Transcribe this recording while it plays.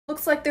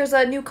Looks like there's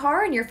a new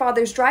car in your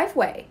father's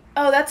driveway.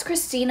 Oh, that's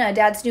Christina,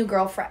 Dad's new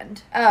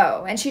girlfriend.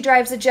 Oh, and she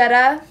drives a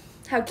Jetta?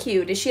 How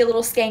cute. Is she a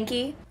little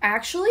skanky?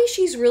 Actually,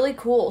 she's really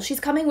cool. She's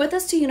coming with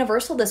us to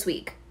Universal this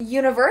week.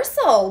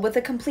 Universal with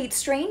a complete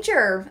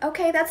stranger.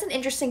 Okay, that's an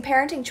interesting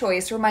parenting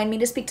choice. Remind me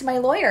to speak to my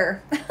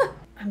lawyer.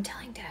 I'm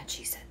telling Dad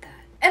she said that.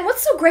 And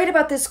what's so great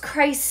about this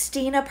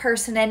Christina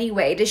person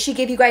anyway? Does she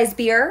give you guys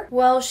beer?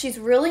 Well, she's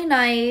really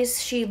nice.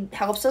 She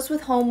helps us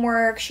with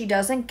homework. She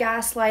doesn't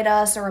gaslight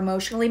us or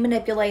emotionally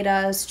manipulate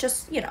us.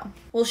 Just, you know.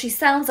 Well, she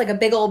sounds like a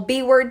big old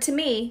B word to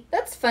me.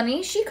 That's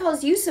funny. She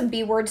calls you some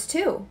B words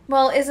too.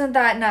 Well, isn't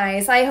that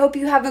nice? I hope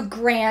you have a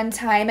grand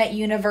time at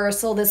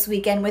Universal this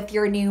weekend with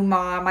your new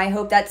mom. I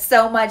hope that's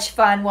so much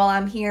fun while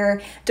I'm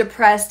here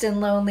depressed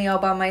and lonely all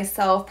by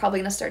myself. Probably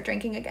gonna start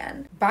drinking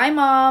again. Bye,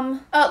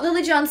 Mom.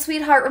 LillyJohn,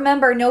 sweetheart,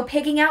 remember, no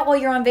pigging out while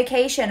you're on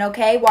vacation,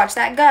 okay? Watch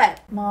that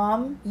gut.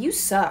 Mom, you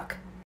suck.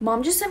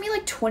 Mom just sent me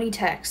like 20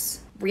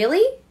 texts.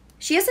 Really?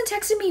 She hasn't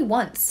texted me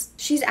once.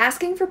 She's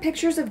asking for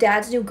pictures of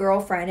Dad's new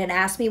girlfriend and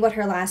asked me what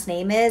her last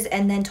name is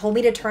and then told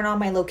me to turn on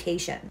my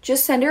location.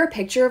 Just send her a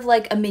picture of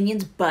like a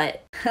minion's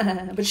butt.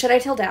 But should I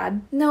tell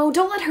Dad? No,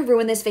 don't let her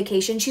ruin this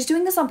vacation. She's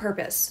doing this on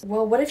purpose.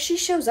 Well, what if she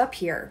shows up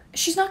here?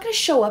 She's not gonna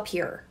show up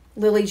here.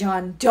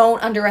 LillyJohn,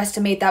 don't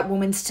underestimate that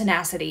woman's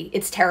tenacity.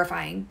 It's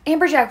terrifying.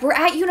 AmberJack, we're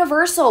at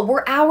Universal.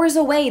 We're hours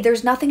away.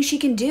 There's nothing she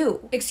can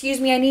do. Excuse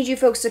me, I need you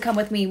folks to come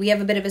with me. We have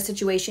a bit of a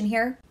situation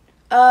here.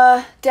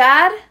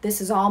 Dad?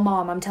 This is all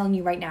Mom, I'm telling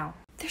you right now.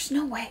 There's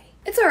no way.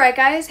 It's alright,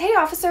 guys. Hey,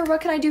 officer,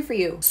 what can I do for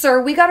you?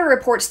 Sir, we got a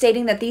report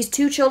stating that these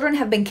 2 children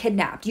have been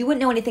kidnapped. You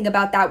wouldn't know anything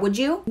about that, would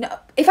you? No.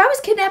 If I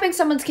was kidnapping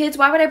someone's kids,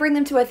 why would I bring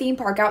them to a theme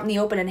park out in the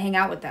open and hang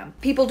out with them?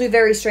 People do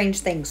very strange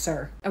things,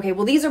 sir. Okay,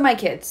 well, these are my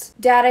kids.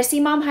 Dad, I see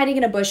Mom hiding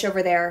in a bush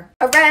over there.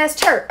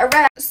 Arrest her!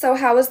 Arrest! So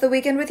how was the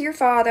weekend with your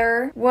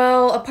father?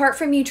 Well, apart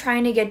from you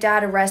trying to get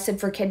Dad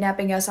arrested for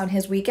kidnapping us on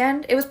his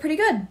weekend, it was pretty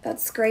good.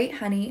 That's great,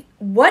 honey.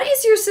 What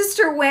is your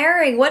sister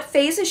wearing? What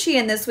phase is she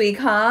in this week,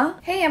 huh?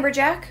 Hey,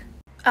 AmberJack.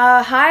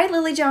 Hi,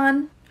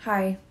 LillyJohn.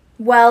 Hi.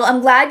 Well,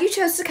 I'm glad you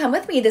chose to come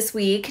with me this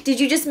week. Did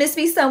you just miss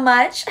me so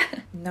much?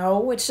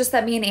 No, it's just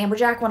that me and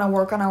AmberJack want to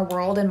work on our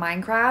world in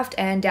Minecraft,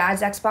 and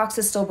Dad's Xbox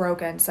is still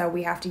broken, so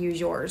we have to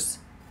use yours.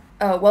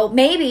 Oh, well,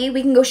 maybe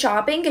we can go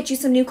shopping, get you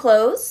some new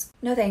clothes.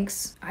 No,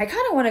 thanks. I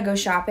kind of want to go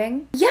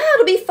shopping. Yeah,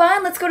 it'll be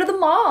fun. Let's go to the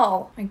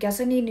mall. I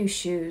guess I need new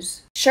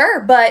shoes.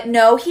 Sure, but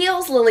no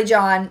heels,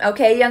 LillyJohn.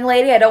 Okay, young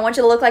lady, I don't want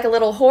you to look like a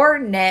little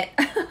hornet.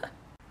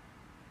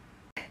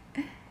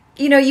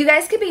 You know, you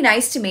guys can be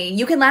nice to me.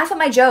 You can laugh at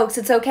my jokes.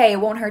 It's okay.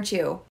 It won't hurt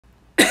you.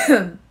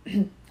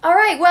 All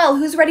right, well,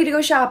 who's ready to go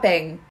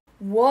shopping?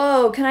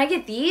 Whoa, can I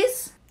get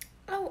these?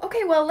 Oh,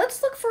 okay, well,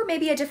 let's look for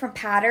maybe a different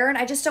pattern.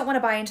 I just don't want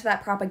to buy into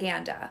that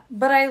propaganda.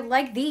 But I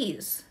like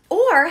these.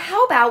 Or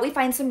how about we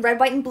find some red,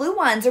 white, and blue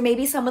ones, or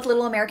maybe some with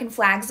little American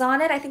flags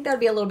on it? I think that would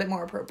be a little bit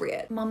more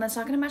appropriate. Mom, that's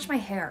not gonna match my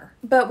hair.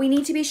 But we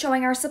need to be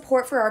showing our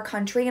support for our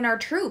country and our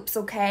troops,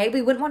 okay?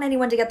 We wouldn't want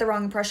anyone to get the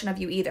wrong impression of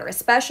you either,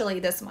 especially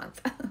this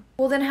month.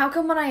 Well, then how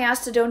come when I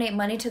asked to donate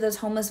money to those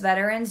homeless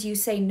veterans, you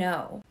say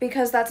no?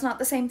 Because that's not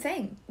the same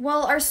thing.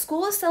 Well, our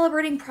school is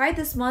celebrating Pride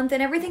this month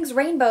and everything's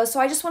rainbow, so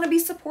I just want to be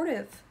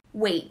supportive.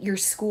 Wait, your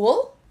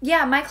school?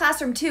 Yeah, my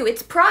classroom too.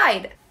 It's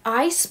Pride.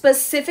 I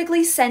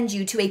specifically send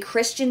you to a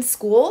Christian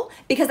school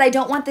because I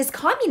don't want this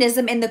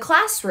communism in the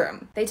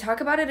classroom. They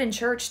talk about it in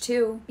church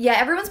too. Yeah,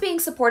 everyone's being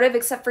supportive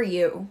except for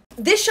you.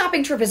 This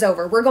shopping trip is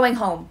over. We're going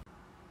home.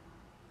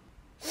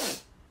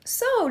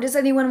 So, does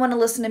anyone want to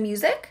listen to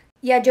music?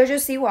 Yeah, Jojo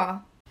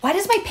Siwa. Why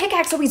does my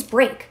pickaxe always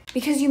break?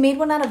 Because you made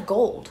one out of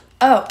gold.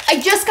 Oh, I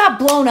just got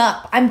blown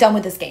up. I'm done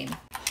with this game.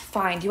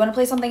 Fine, do you want to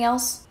play something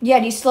else? Yeah,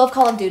 do you still have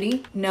Call of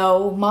Duty?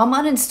 No, Mom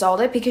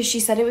uninstalled it because she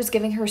said it was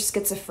giving her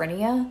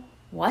schizophrenia.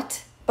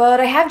 What? But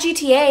I have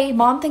GTA.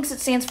 Mom thinks it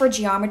stands for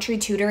Geometry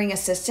Tutoring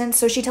Assistant,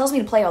 so she tells me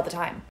to play all the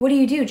time. What do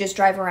you do, just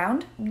drive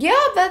around?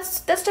 Yeah,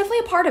 that's definitely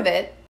a part of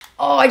it.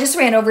 Oh, I just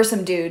ran over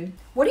some dude.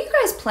 What are you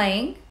guys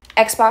playing?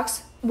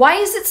 Xbox. Why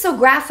is it so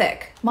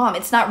graphic? Mom,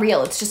 it's not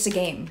real, it's just a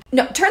game.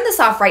 No, turn this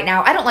off right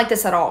now. I don't like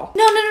this at all.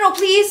 No,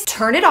 please.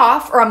 Turn it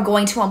off or I'm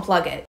going to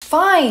unplug it.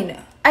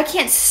 Fine. I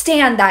can't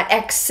stand that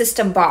X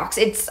system box.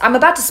 I'm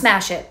about to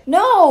smash it.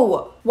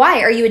 No.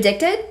 Why, are you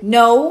addicted?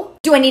 No.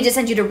 Do I need to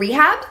send you to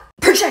rehab?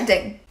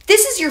 Projecting.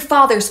 This is your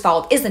father's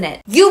fault, isn't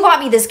it? You bought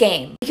me this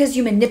game because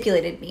you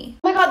manipulated me.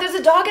 Oh my God, there's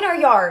a dog in our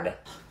yard.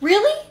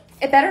 Really?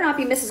 It better not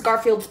be Mrs.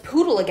 Garfield's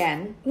poodle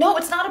again. No,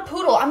 it's not a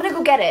poodle. I'm gonna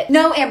go get it.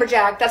 No,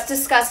 AmberJack, that's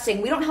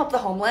disgusting. We don't help the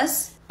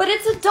homeless. But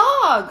it's a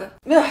dog.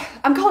 Ugh,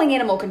 I'm calling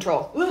animal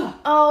control. Ugh.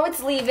 Oh,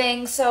 it's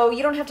leaving, so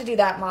you don't have to do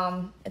that,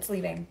 Mom. It's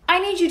leaving. I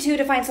need you two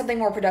to find something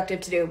more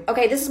productive to do.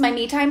 Okay, this is my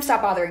me time.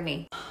 Stop bothering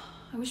me.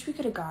 I wish we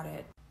could have got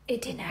it.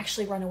 It didn't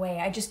actually run away.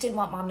 I just didn't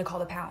want Mom to call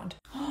the pound.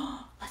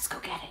 Let's go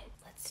get it.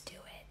 Let's do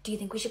it. Do you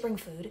think we should bring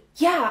food?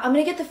 Yeah, I'm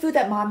gonna get the food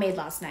that Mom made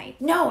last night.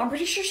 No, I'm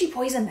pretty sure she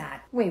poisoned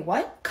that. Wait,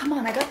 what? Come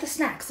on, I got the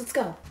snacks. Let's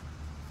go.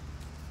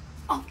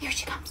 Oh, here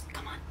she comes.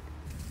 Come on.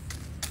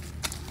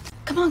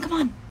 Come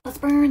on. Let's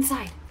bring her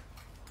inside.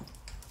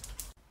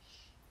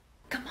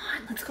 Come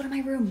on, let's go to my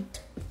room.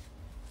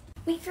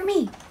 Wait for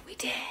me. We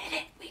did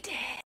it. We did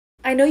it.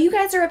 I know you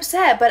guys are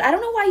upset, but I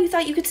don't know why you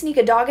thought you could sneak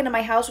a dog into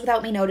my house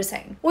without me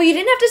noticing. Well, you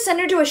didn't have to send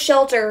her to a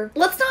shelter.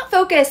 Let's not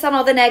focus on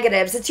all the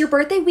negatives. It's your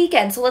birthday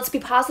weekend, so let's be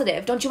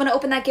positive. Don't you want to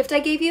open that gift I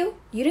gave you?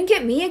 You didn't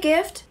get me a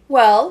gift.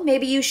 Well,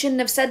 maybe you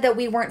shouldn't have said that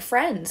we weren't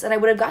friends, and I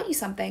would have got you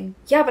something.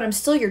 Yeah, but I'm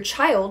still your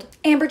child.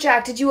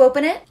 AmberJack, did you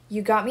open it?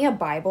 You got me a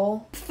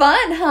Bible.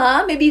 Fun,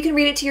 huh? Maybe you can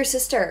read it to your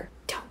sister.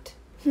 Don't.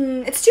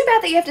 It's too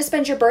bad that you have to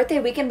spend your birthday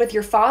weekend with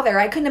your father.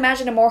 I couldn't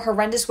imagine a more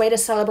horrendous way to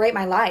celebrate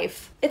my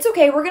life. It's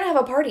okay, we're gonna have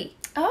a party.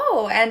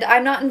 Oh, and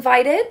I'm not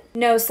invited?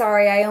 No,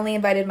 sorry, I only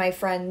invited my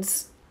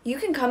friends. You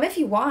can come if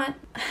you want.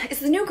 Is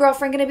the new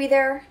girlfriend gonna be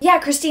there? Yeah,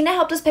 Christina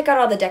helped us pick out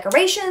all the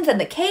decorations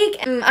and the cake.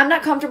 I'm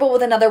not comfortable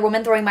with another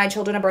woman throwing my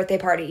children a birthday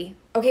party.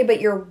 Okay,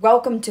 but you're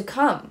welcome to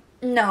come.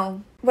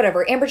 No.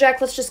 Whatever,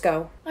 AmberJack, let's just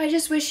go. I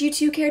just wish you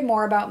two cared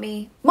more about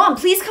me. Mom,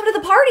 please come to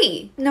the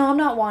party! No, I'm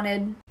not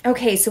wanted.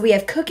 Okay, so we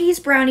have cookies,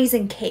 brownies,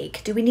 and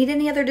cake. Do we need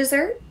any other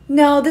dessert?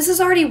 No, this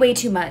is already way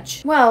too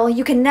much. Well,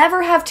 you can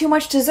never have too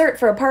much dessert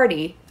for a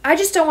party. I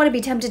just don't want to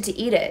be tempted to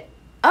eat it.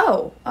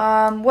 Oh,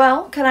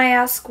 well, can I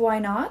ask why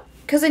not?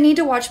 Because I need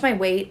to watch my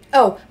weight.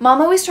 Oh,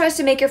 Mom always tries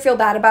to make her feel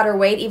bad about her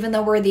weight even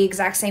though we're the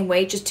exact same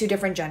weight, just two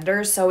different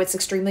genders, so it's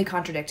extremely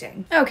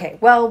contradicting. Okay,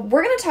 well,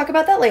 we're gonna talk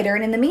about that later,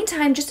 and in the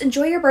meantime, just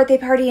enjoy your birthday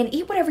party and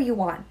eat whatever you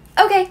want.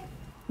 Okay.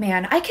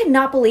 Man, I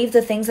cannot believe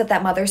the things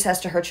that mother says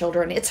to her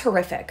children. It's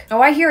horrific.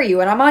 Oh, I hear you,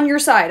 and I'm on your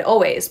side,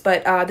 always.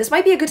 But this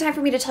might be a good time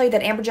for me to tell you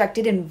that AmberJack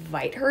did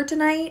invite her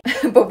tonight.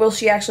 But will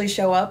she actually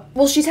show up?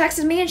 Well, she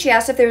texted me and she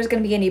asked if there was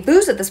going to be any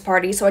booze at this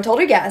party, so I told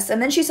her yes. And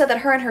then she said that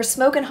her and her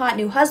smoking hot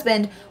new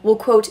husband will,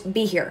 quote,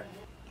 be here.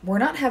 We're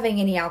not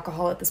having any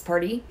alcohol at this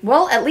party.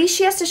 Well, at least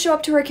she has to show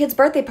up to her kid's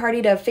birthday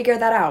party to figure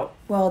that out.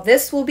 Well,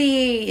 this will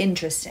be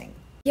interesting.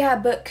 Yeah,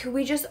 but could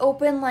we just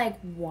open, like,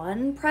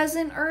 one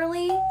present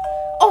early?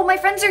 Oh, my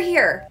friends are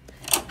here.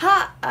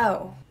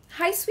 Oh.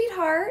 Hi,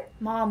 sweetheart.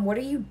 Mom, what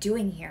are you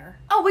doing here?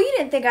 Oh, well, you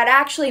didn't think I'd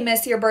actually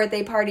miss your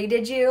birthday party,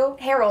 did you?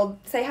 Harold,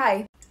 say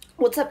hi.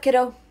 What's up,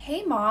 kiddo?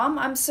 Hey, Mom,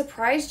 I'm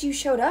surprised you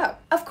showed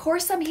up. Of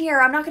course I'm here.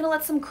 I'm not gonna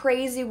let some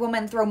crazy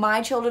woman throw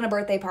my children a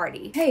birthday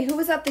party. Hey, who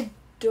was at the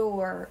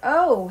door?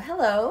 Oh,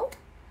 hello.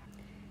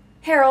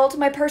 Harold,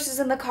 my purse is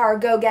in the car.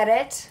 Go get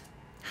it.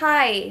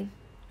 Hi.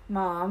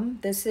 Mom,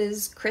 this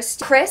is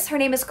Chris? Her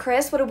name is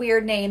Chris? What a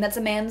weird name. That's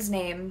a man's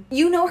name.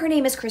 You know her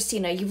name is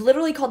Christina. You've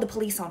literally called the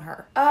police on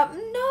her.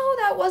 No,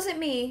 that wasn't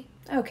me.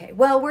 Okay,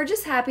 well, we're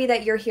just happy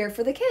that you're here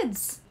for the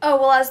kids. Oh,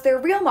 well, as their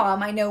real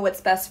mom, I know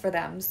what's best for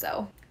them,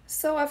 so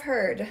I've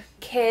heard.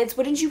 Kids,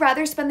 wouldn't you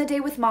rather spend the day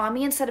with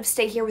Mommy instead of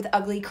stay here with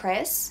ugly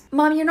Chris?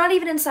 Mom, you're not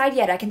even inside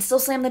yet. I can still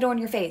slam the door in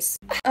your face.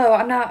 Oh,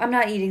 I'm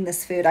not eating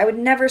this food. I would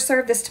never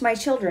serve this to my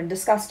children.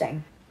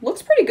 Disgusting.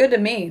 Looks pretty good to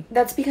me.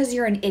 That's because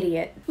you're an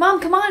idiot.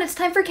 Mom, come on, it's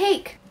time for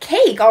cake.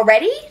 Cake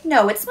already?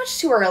 No, it's much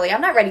too early.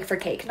 I'm not ready for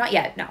cake. Not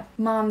yet, no.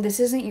 Mom, this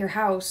isn't your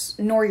house,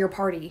 nor your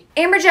party.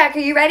 AmberJack, are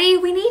you ready?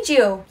 We need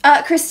you.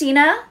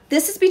 Christina,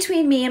 this is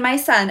between me and my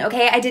son,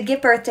 okay? I did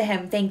give birth to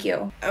him, thank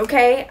you.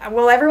 Okay,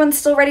 well, everyone's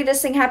still ready to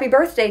sing happy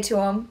birthday to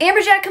him.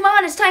 AmberJack, come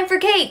on, it's time for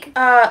cake.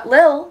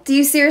 Lil, do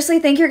you seriously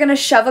think you're gonna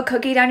shove a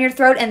cookie down your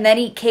throat and then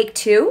eat cake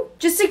too?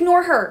 Just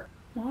ignore her.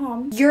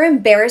 Mom. You're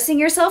embarrassing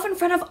yourself in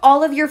front of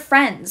all of your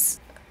friends.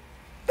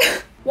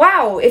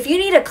 Wow, if you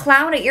need a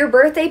clown at your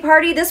birthday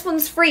party, this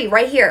one's free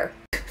right here.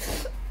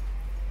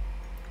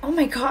 Oh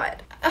my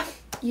god.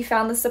 You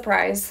found the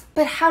surprise.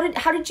 But how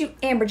did you,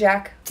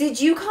 AmberJack? Did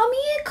you call me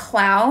a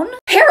clown?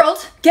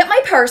 Harold, get my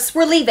purse,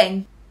 we're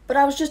leaving. But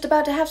I was just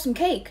about to have some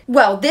cake.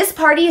 Well, this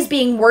party is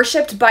being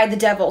worshipped by the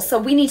devil, so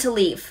we need to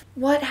leave.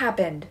 What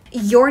happened?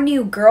 Your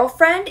new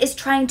girlfriend is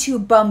trying to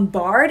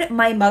bombard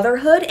my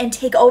motherhood and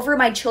take over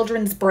my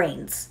children's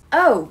brains.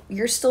 Oh,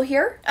 you're still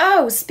here?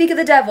 Oh, speak of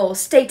the devil,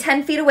 stay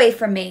 10 feet away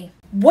from me.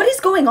 What is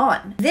going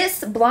on?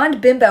 This blonde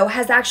bimbo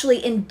has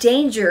actually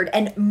endangered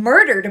and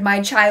murdered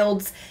my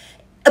child's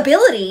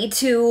ability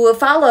to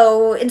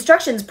follow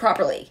instructions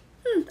properly.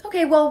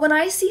 Okay, well, when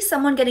I see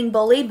someone getting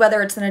bullied,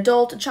 whether it's an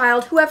adult, a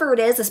child, whoever it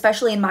is,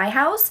 especially in my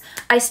house,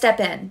 I step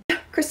in.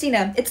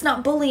 Christina, it's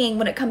not bullying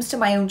when it comes to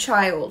my own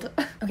child.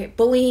 Okay,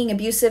 bullying,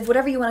 abusive,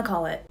 whatever you want to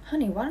call it.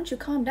 Honey, why don't you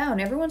calm down?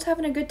 Everyone's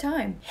having a good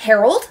time.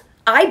 Harold,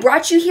 I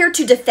brought you here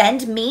to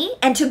defend me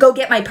and to go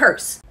get my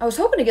purse. I was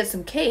hoping to get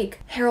some cake.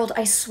 Harold,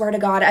 I swear to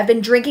God, I've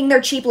been drinking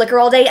their cheap liquor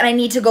all day and I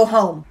need to go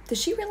home.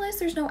 Does she realize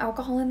there's no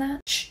alcohol in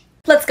that? Shh.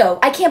 Let's go.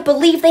 I can't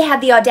believe they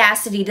had the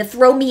audacity to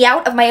throw me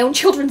out of my own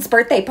children's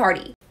birthday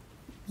party.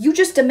 You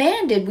just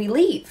demanded we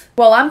leave.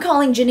 Well, I'm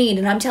calling Janine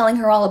and I'm telling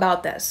her all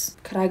about this.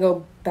 Could I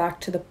go back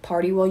to the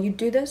party while you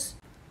do this?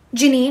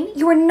 Janine,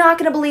 you are not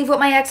gonna believe what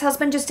my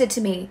ex-husband just did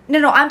to me.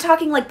 No, I'm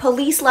talking like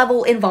police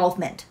level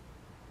involvement.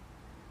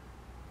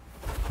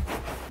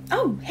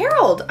 Oh,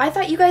 Harold, I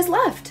thought you guys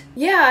left.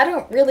 Yeah, I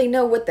don't really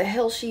know what the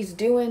hell she's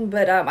doing,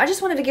 but I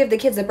just wanted to give the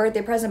kids a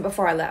birthday present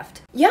before I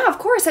left. Yeah, of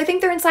course, I think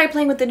they're inside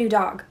playing with the new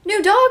dog.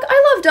 New dog?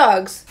 I love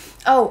dogs.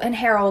 Oh, and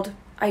Harold,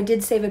 I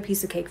did save a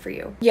piece of cake for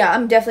you. Yeah,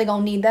 I'm definitely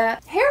gonna need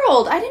that.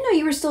 Harold, I didn't know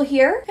you were still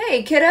here.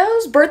 Hey,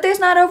 kiddos, birthday's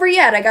not over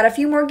yet. I got a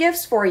few more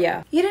gifts for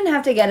you. You didn't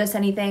have to get us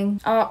anything.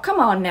 Oh, come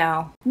on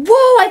now. Whoa,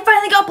 I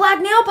finally got black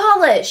nail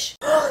polish.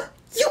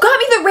 You got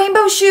me the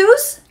rainbow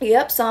shoes?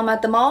 Yep, saw them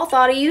at the mall,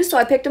 thought of you, so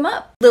I picked them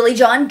up.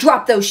 LillyJohn,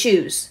 drop those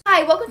shoes.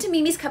 Hi, welcome to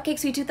Mimi's Cupcake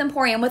Sweet Tooth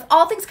Emporium with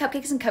all things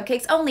cupcakes and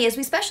cupcakes only, as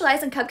we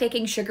specialize in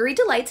cupcaking sugary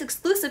delights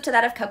exclusive to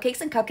that of cupcakes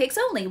and cupcakes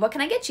only. What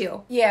can I get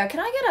you? Yeah, can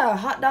I get a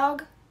hot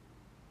dog?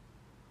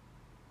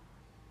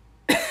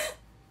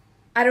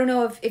 I don't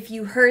know if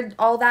you heard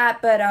all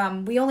that, but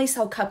we only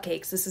sell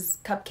cupcakes. This is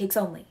cupcakes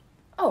only.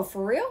 Oh,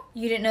 for real?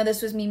 You didn't know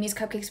this was Mimi's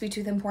Cupcake Sweet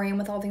Tooth Emporium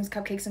with all things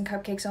cupcakes and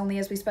cupcakes only,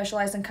 as we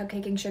specialize in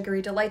cupcaking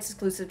sugary delights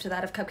exclusive to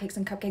that of cupcakes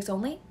and cupcakes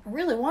only? I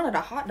really wanted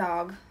a hot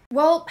dog.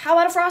 Well, how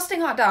about a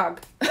frosting hot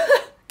dog?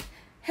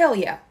 Hell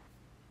yeah.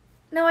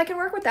 No, I can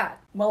work with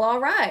that. Well, all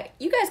right.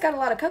 You guys got a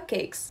lot of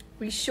cupcakes.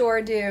 We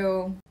sure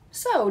do.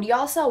 So, do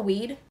y'all sell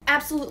weed?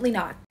 Absolutely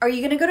not. Are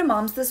you gonna go to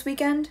Mom's this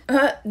weekend?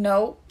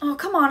 No. Oh,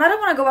 come on. I don't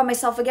want to go by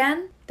myself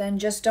again. Then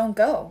just don't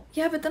go.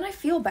 Yeah, but then I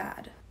feel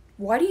bad.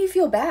 Why do you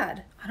feel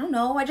bad? I don't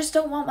know. I just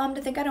don't want Mom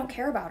to think I don't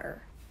care about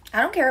her.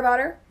 I don't care about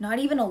her. Not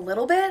even a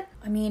little bit.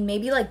 I mean,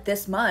 maybe like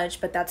this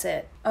much, but that's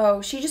it.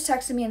 Oh, she just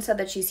texted me and said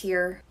that she's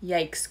here.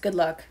 Yikes. Good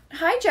luck.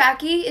 Hi,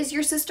 Jackie. Is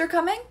your sister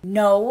coming?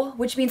 No,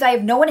 which means I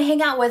have no one to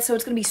hang out with, so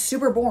it's gonna be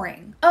super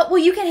boring. Oh, well,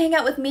 you can hang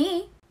out with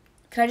me.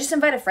 Can I just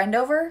invite a friend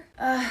over?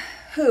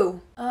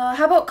 Who?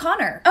 How about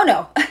Connor? Oh,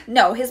 no.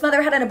 No, his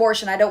mother had an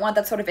abortion. I don't want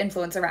that sort of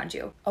influence around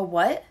you. A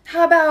what?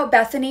 How about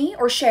Bethany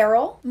or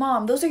Cheryl?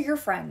 Mom, those are your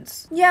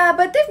friends. Yeah,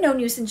 but they've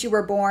known you since you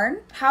were born.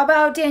 How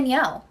about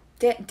Danielle?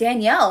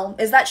 Danielle?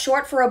 Is that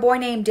short for a boy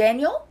named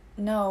Daniel?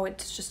 No,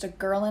 it's just a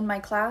girl in my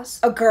class.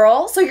 A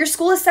girl? So your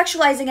school is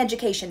sexualizing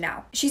education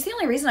now. She's the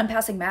only reason I'm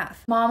passing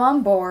math. Mom,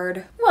 I'm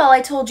bored. Well, I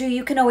told you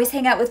you can always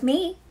hang out with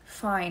me.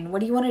 Fine, what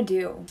do you want to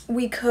do?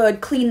 We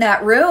could clean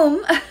that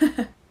room.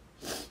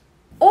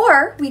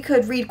 Or we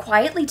could read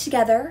quietly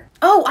together.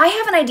 Oh, I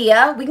have an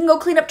idea. We can go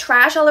clean up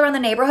trash all around the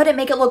neighborhood and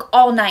make it look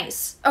all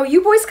nice. Oh,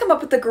 you boys come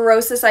up with the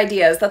grossest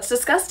ideas. That's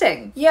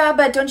disgusting. Yeah,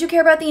 but don't you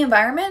care about the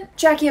environment?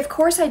 Jackie, of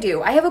course I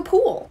do. I have a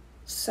pool.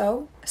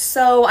 So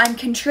I'm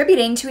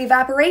contributing to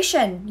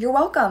evaporation. You're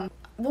welcome.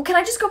 Well, can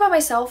I just go by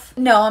myself?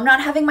 No, I'm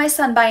not having my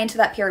son buy into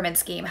that pyramid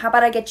scheme. How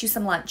about I get you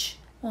some lunch?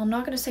 Well, I'm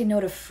not gonna say no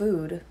to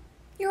food.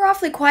 You're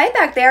awfully quiet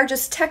back there,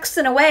 just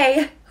texting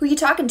away. Who you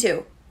talking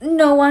to?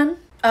 No one.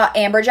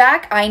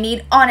 AmberJack, I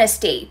need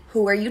honesty.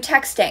 Who are you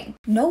texting?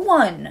 No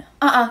one.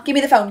 Give me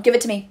the phone. Give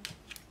it to me.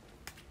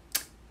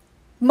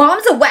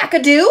 Mom's a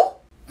wackadoo?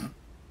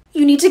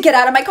 You need to get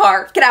out of my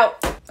car. Get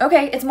out.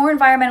 Okay, it's more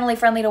environmentally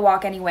friendly to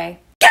walk anyway.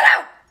 Get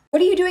out!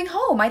 What are you doing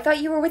home? I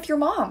thought you were with your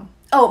mom.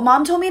 Oh,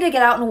 Mom told me to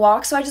get out and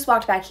walk, so I just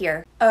walked back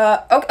here.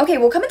 Okay,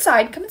 well, come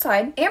inside. Come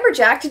inside.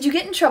 AmberJack, did you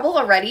get in trouble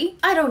already?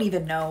 I don't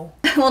even know.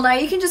 Well, now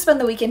you can just spend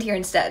the weekend here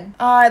instead.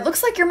 It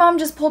looks like your mom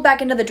just pulled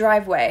back into the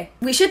driveway.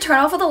 We should turn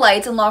off all the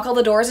lights and lock all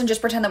the doors and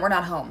just pretend that we're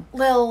not home.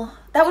 Lil,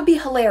 that would be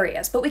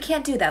hilarious, but we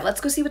can't do that.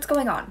 Let's go see what's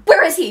going on.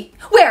 Where is he?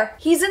 Where?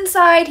 He's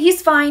inside.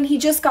 He's fine. He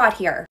just got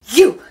here.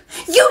 You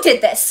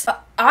did this.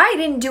 I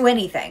didn't do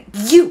anything.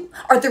 You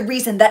are the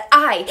reason that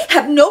I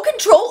have no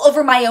control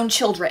over my own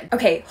children.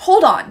 Okay,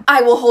 hold on.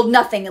 I will hold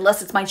nothing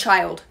unless it's my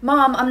child.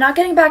 Mom, I'm not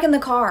getting back in the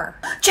car.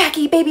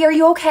 Jackie, baby, are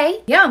you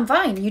okay? Yeah, I'm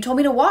fine. You told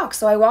me to walk,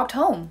 so I walked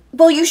home.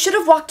 Well, you should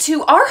have walked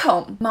to our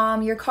home.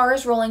 Mom, your car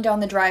is rolling down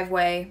the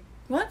driveway.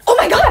 What? Oh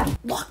my God!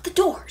 Lock the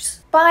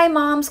doors. Bye,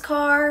 Mom's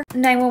car.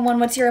 911,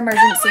 what's your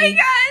emergency? Oh my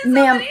God!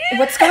 Ma'am,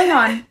 what's going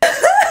on?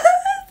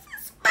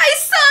 My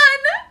son!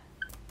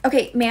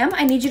 Okay, ma'am,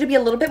 I need you to be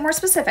a little bit more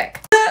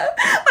specific.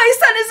 My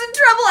son is in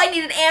trouble. I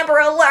need an Amber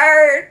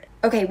Alert.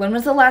 Okay, when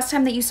was the last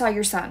time that you saw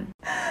your son?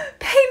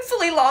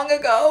 Painfully long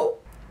ago.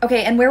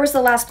 Okay, and where was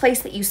the last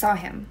place that you saw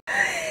him?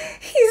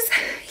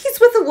 He's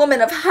with a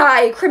woman of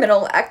high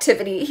criminal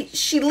activity.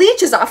 She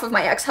leeches off of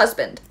my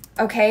ex-husband.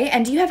 Okay,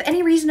 and do you have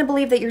any reason to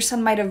believe that your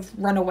son might have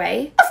run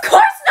away? Of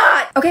course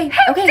not! Okay,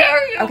 How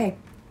dare you? Okay.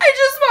 I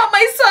just want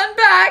my son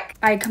back.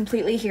 I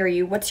completely hear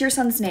you. What's your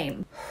son's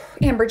name?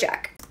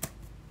 AmberJack.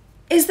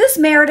 Is this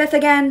Meredith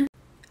again?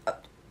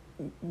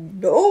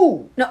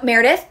 No,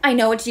 Meredith, I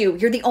know it's you.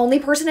 You're the only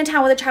person in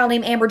town with a child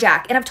named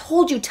AmberJack, and I've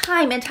told you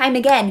time and time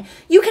again,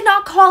 you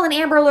cannot call an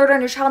Amber Alert on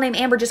your child named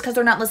Amber just because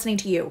they're not listening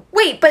to you.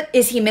 Wait, but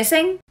is he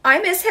missing? I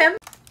miss him.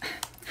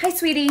 Hi,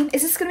 sweetie.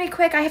 Is this gonna be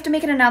quick? I have to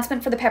make an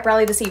announcement for the pep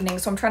rally this evening,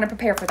 so I'm trying to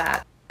prepare for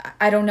that.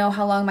 I don't know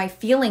how long my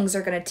feelings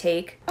are gonna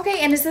take. Okay,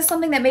 and is this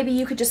something that maybe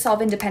you could just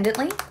solve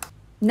independently?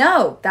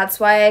 No,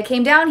 that's why I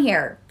came down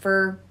here,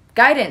 for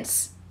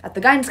guidance. At the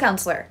guidance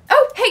counselor.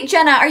 Oh, hey,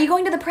 Jenna, are you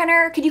going to the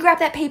printer? Could you grab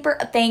that paper?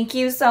 Thank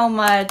you so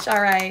much.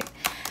 All right.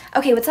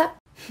 Okay, what's up?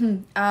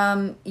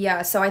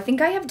 Yeah, so I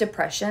think I have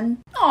depression.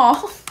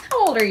 Oh,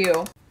 how old are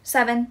you?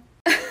 7.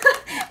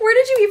 Where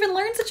did you even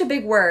learn such a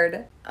big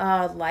word?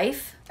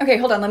 Life? Okay,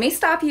 hold on. Let me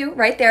stop you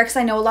right there because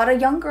I know a lot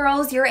of young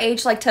girls your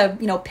age like to,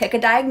 pick a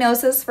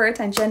diagnosis for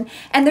attention.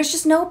 And there's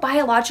just no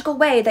biological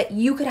way that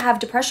you could have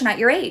depression at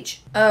your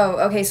age. Oh,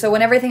 okay. So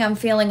when everything I'm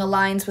feeling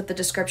aligns with the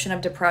description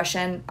of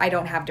depression, I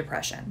don't have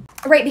depression.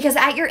 Right, because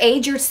at your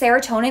age, your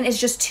serotonin is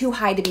just too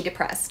high to be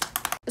depressed.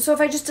 So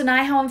if I just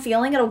deny how I'm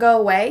feeling, it'll go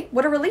away?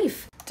 What a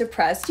relief.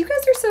 Depressed. You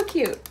guys are so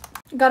cute.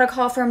 Got a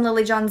call from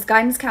LillyJohn's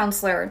guidance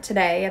counselor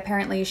today.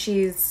 Apparently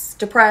she's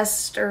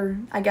depressed, or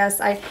I guess,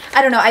 I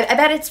don't know. I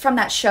bet it's from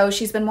that show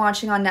she's been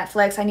watching on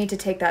Netflix. I need to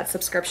take that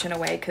subscription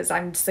away because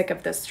I'm sick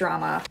of this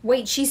drama.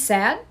 Wait, she's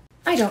sad?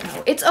 I don't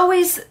know. It's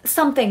always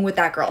something with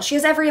that girl. She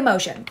has every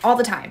emotion all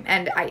the time.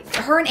 And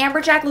her and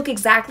AmberJack look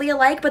exactly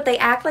alike, but they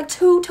act like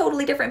two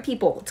totally different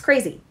people. It's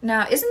crazy.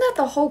 Now, isn't that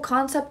the whole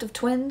concept of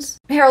twins?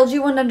 Harold,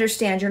 you wouldn't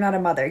understand. You're not a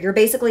mother. You're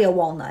basically a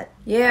walnut.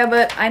 Yeah,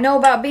 but I know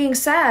about being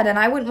sad, and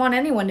I wouldn't want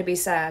anyone to be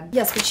sad.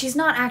 Yes, but she's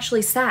not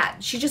actually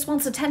sad. She just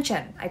wants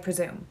attention, I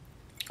presume.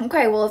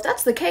 Okay, well, if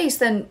that's the case,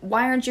 then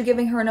why aren't you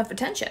giving her enough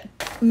attention?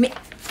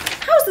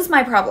 How is this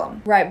my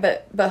problem? Right,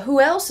 but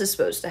who else is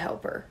supposed to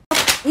help her?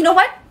 You know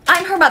what?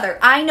 I'm her mother.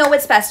 I know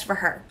what's best for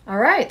her. All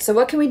right, so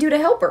what can we do to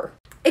help her?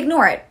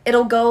 Ignore it.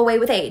 It'll go away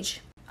with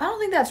age. I don't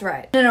think that's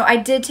right. No, I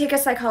did take a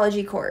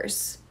psychology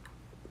course.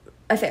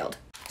 I failed.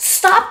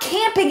 Stop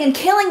camping and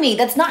killing me.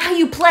 That's not how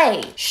you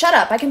play. Shut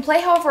up. I can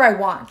play however I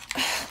want.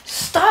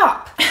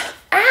 Stop.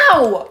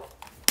 Ow.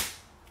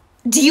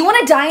 Do you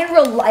want to die in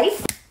real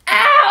life?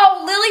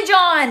 Ow,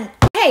 LillyJohn.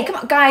 Hey, come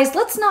on, guys,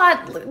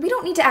 we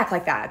don't need to act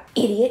like that.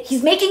 Idiot,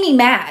 he's making me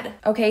mad.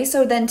 Okay,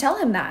 so then tell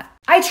him that.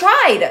 I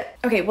tried.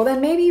 Okay, well then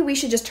maybe we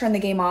should just turn the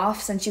game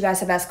off since you guys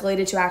have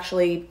escalated to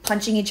actually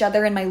punching each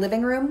other in my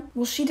living room.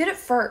 Well, she did it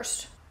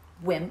first.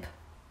 Wimp.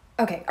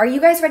 Okay, are you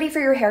guys ready for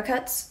your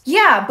haircuts?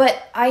 Yeah,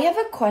 but I have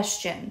a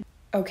question.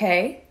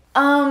 Okay.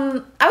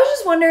 I was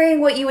just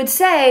wondering what you would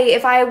say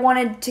if I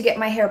wanted to get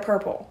my hair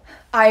purple.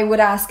 I would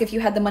ask if you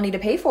had the money to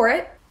pay for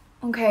it.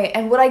 Okay,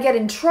 and would I get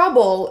in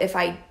trouble if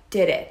I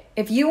did it?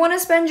 If you want to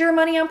spend your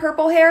money on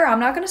purple hair, I'm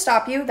not going to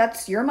stop you.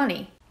 That's your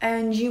money.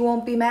 And you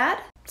won't be mad?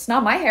 It's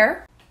not my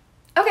hair.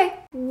 Okay.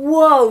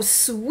 Whoa,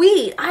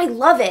 sweet. I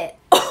love it.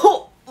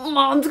 Oh,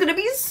 Mom's going to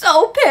be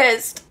so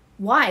pissed.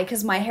 Why?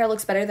 Because my hair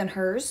looks better than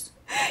hers?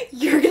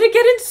 You're going to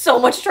get in so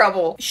much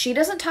trouble. She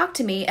doesn't talk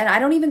to me and I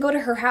don't even go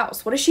to her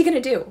house. What is she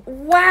going to do?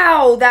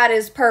 Wow, that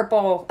is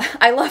purple.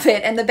 I love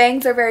it. And the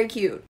bangs are very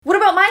cute. What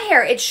about my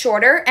hair? It's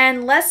shorter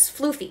and less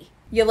floofy.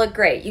 You look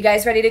great. You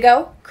guys ready to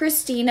go?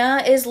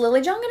 Christina, is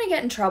LillyJohn gonna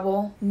get in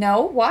trouble?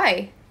 No?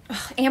 Why?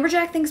 Ugh,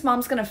 AmberJack thinks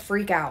Mom's gonna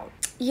freak out.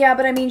 Yeah,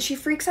 but I mean, she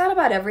freaks out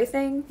about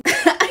everything.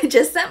 I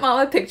just sent Mom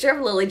a picture of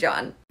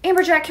LillyJohn.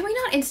 AmberJack, can we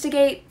not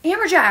instigate?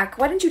 AmberJack,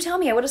 why didn't you tell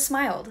me? I would have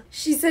smiled.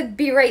 She said,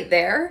 be right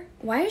there.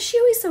 Why is she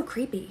always so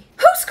creepy?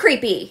 Who's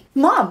creepy?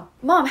 Mom,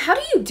 how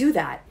do you do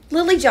that?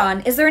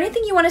 LillyJohn, is there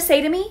anything you want to say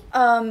to me?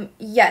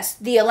 Yes,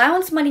 the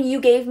allowance money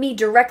you gave me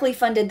directly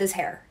funded this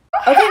hair.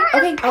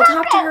 Okay, I'll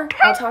talk to her.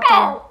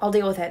 I'll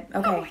deal with it.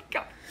 Okay. Oh my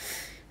God.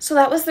 So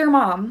that was their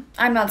mom.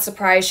 I'm not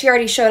surprised. She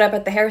already showed up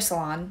at the hair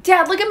salon.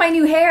 Dad, look at my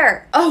new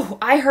hair. Oh,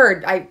 I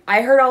heard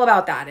all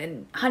about that.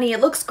 And honey, it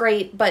looks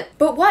great, but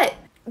what?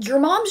 Your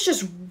mom's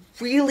just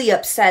really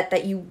upset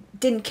that you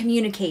didn't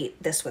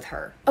communicate this with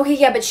her. Okay,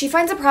 yeah, but she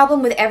finds a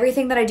problem with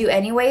everything that I do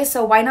anyway,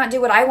 so why not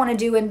do what I want to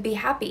do and be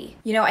happy?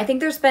 You know, I think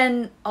there's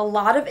been a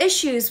lot of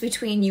issues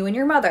between you and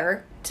your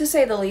mother, to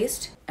say the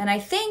least. And I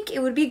think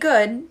it would be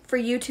good for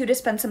you two to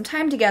spend some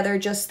time together,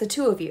 just the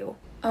two of you.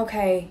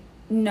 Okay,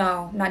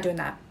 no, not doing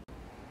that.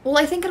 Well,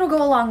 I think it'll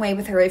go a long way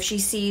with her if she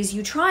sees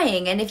you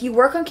trying, and if you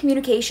work on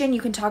communication, you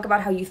can talk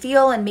about how you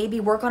feel and maybe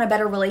work on a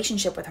better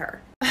relationship with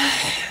her.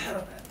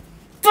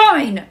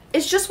 Fine!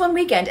 It's just one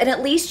weekend, and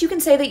at least you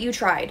can say that you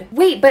tried.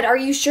 Wait, but are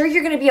you sure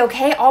you're gonna be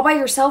okay all by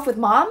yourself with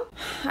Mom?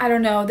 I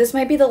don't know. This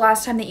might be the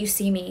last time that you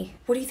see me.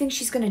 What do you think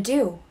she's gonna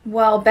do?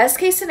 Well, best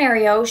case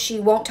scenario, she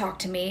won't talk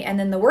to me, and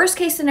then the worst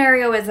case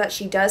scenario is that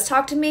she does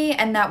talk to me,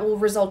 and that will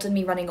result in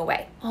me running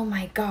away. Oh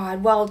my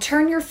God. Well,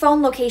 turn your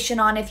phone location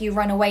on if you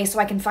run away so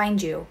I can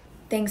find you.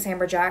 Thanks,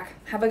 AmberJack.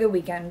 Have a good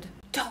weekend.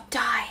 Don't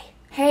die.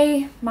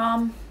 Hey,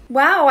 Mom.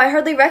 Wow, I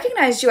hardly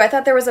recognized you. I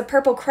thought there was a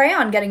purple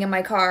crayon getting in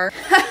my car.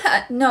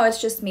 No, it's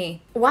just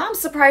me. Wow, I'm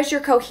surprised you're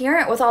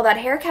coherent with all that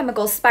hair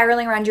chemicals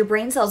spiraling around your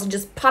brain cells and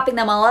just popping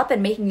them all up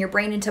and making your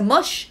brain into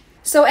mush.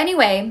 So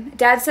anyway,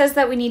 Dad says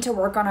that we need to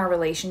work on our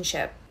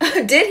relationship.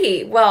 Did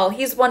he? Well,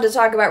 he's one to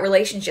talk about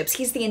relationships.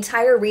 He's the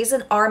entire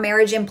reason our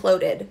marriage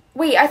imploded.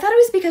 Wait, I thought it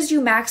was because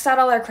you maxed out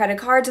all our credit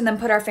cards and then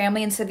put our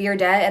family in severe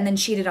debt and then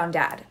cheated on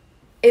Dad.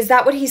 Is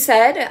that what he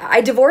said?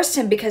 I divorced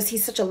him because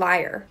he's such a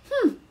liar.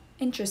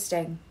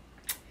 Interesting.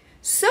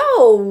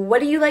 So, what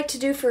do you like to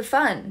do for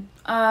fun?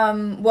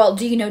 Well,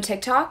 do you know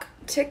TikTok?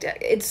 TikTok,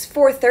 it's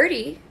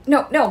 4:30.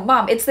 No,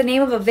 Mom, it's the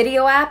name of a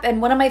video app,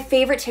 and one of my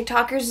favorite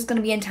TikTokers is going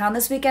to be in town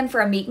this weekend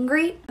for a meet and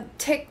greet.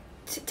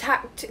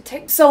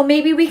 So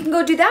maybe we can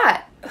go do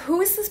that.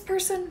 Who is this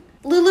person?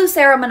 Lulu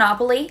Sarah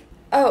Monopoly.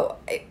 Oh,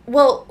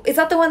 well, is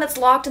that the one that's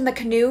locked in the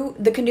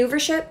canoever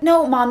ship?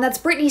 No, Mom, that's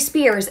Britney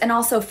Spears and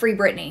also Free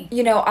Britney.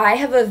 You know, I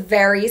have a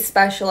very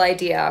special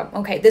idea.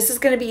 Okay, this is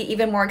gonna be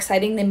even more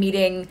exciting than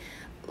meeting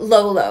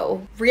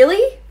Lolo.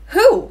 Really?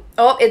 Who?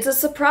 Oh, it's a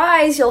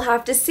surprise. You'll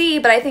have to see,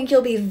 but I think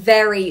you'll be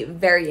very,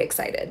 very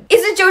excited.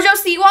 Is it Jojo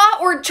Siwa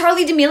or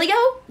Charlie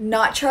D'Amelio?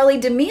 Not Charlie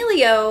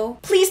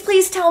D'Amelio. Please,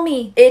 please tell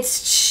me.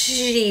 It's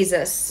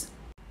Jesus.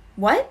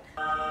 What?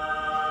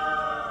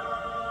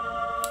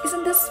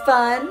 Isn't this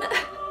fun?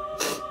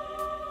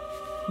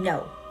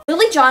 No.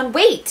 LillyJohn,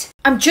 wait!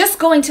 I'm just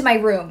going to my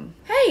room.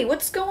 Hey,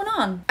 what's going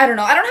on? I don't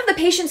know. I don't have the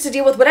patience to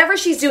deal with whatever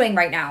she's doing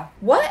right now.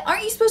 What?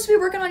 Aren't you supposed to be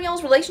working on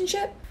y'all's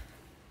relationship?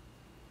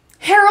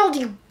 Harold,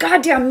 you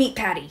goddamn meat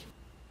patty.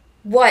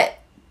 What?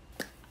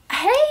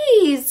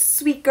 Hey,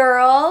 sweet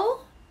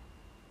girl.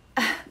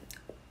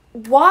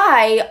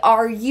 Why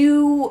are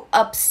you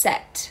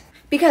upset?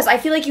 Because I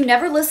feel like you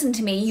never listen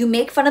to me, you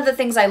make fun of the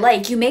things I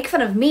like, you make fun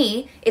of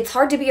me, it's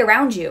hard to be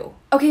around you.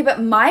 Okay,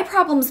 but my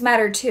problems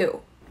matter too.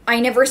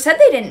 I never said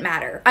they didn't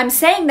matter. I'm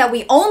saying that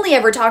we only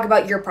ever talk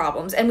about your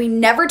problems and we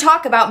never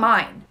talk about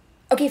mine.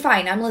 Okay,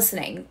 fine, I'm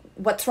listening.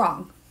 What's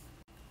wrong?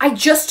 I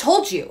just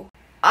told you.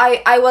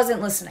 I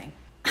wasn't listening.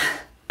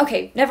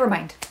 Okay, never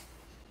mind.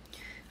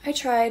 I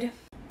tried.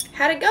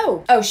 How'd it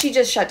go? Oh, she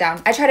just shut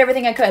down. I tried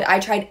everything I could. I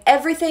tried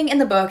everything in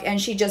the book and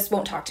she just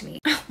won't talk to me.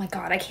 Oh my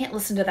God, I can't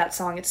listen to that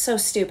song. It's so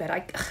stupid.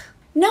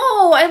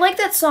 No, I like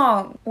that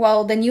song.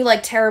 Well, then you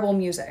like terrible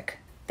music.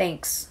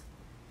 Thanks.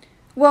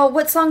 Well,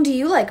 what song do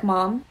you like,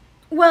 Mom?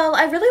 Well,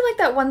 I really like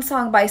that one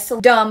song by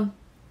Dumb.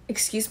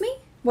 Excuse me?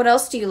 What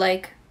else do you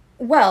like?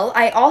 Well,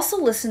 I also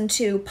listen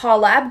to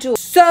Paula Abdul.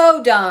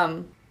 So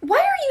dumb. Why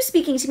are you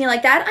speaking to me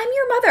like that? I'm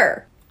your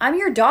mother. I'm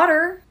your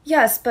daughter.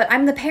 Yes, but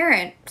I'm the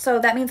parent, so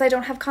that means I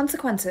don't have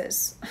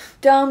consequences.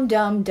 Dumb,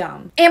 dumb,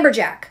 dumb.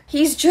 AmberJack,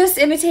 he's just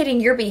imitating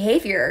your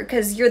behavior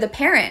because you're the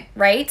parent,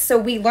 right? So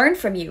we learn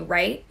from you,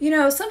 right? You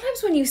know,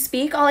 sometimes when you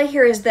speak, all I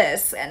hear is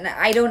this, and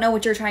I don't know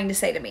what you're trying to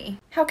say to me.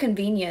 How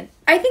convenient.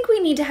 I think we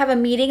need to have a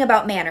meeting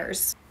about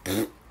manners.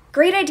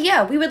 Great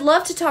idea. We would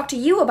love to talk to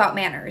you about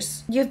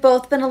manners. You've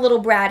both been a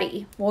little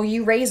bratty. Well,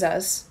 you raise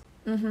us.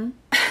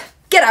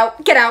 Get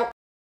out, get out.